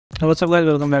What's up guys,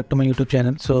 welcome back to my YouTube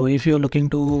channel. So if you're looking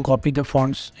to copy the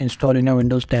fonts installed in your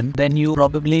Windows 10, then you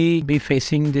probably be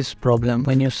facing this problem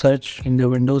when you search in the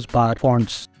Windows bar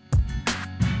fonts.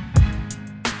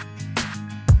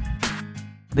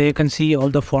 There you can see all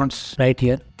the fonts right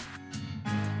here.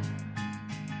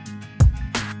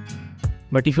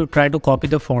 But if you try to copy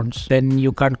the fonts, then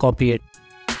you can't copy it.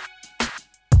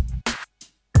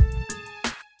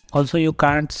 Also, you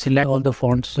can't select all the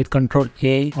fonts with Ctrl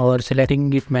A or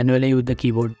selecting it manually with the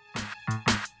keyboard.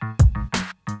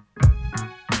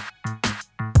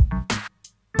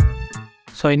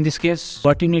 So in this case,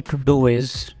 what you need to do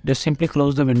is just simply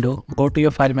close the window, go to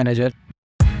your file manager,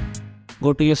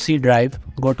 go to your C drive,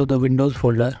 go to the Windows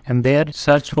folder, and there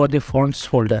search for the fonts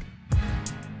folder.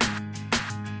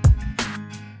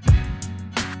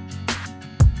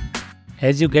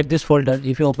 As you get this folder,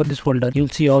 if you open this folder, you'll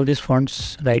see all these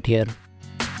fonts right here.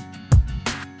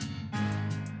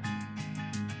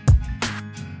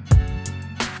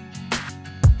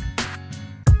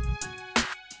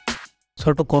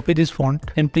 So to copy this font,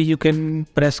 simply you can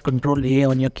press Ctrl A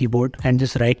on your keyboard and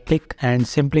just right click and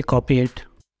simply copy it.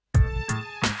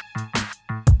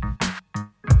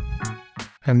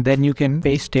 And then you can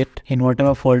paste it in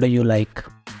whatever folder you like.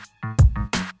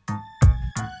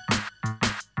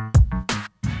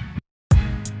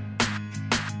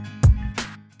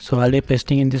 So I'll be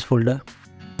pasting in this folder,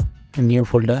 in new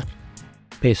folder,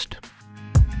 paste.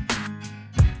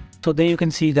 So there you can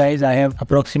see guys, I have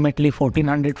approximately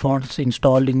 1400 fonts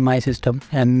installed in my system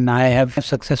and I have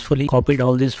successfully copied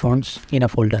all these fonts in a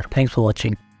folder. Thanks for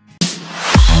watching.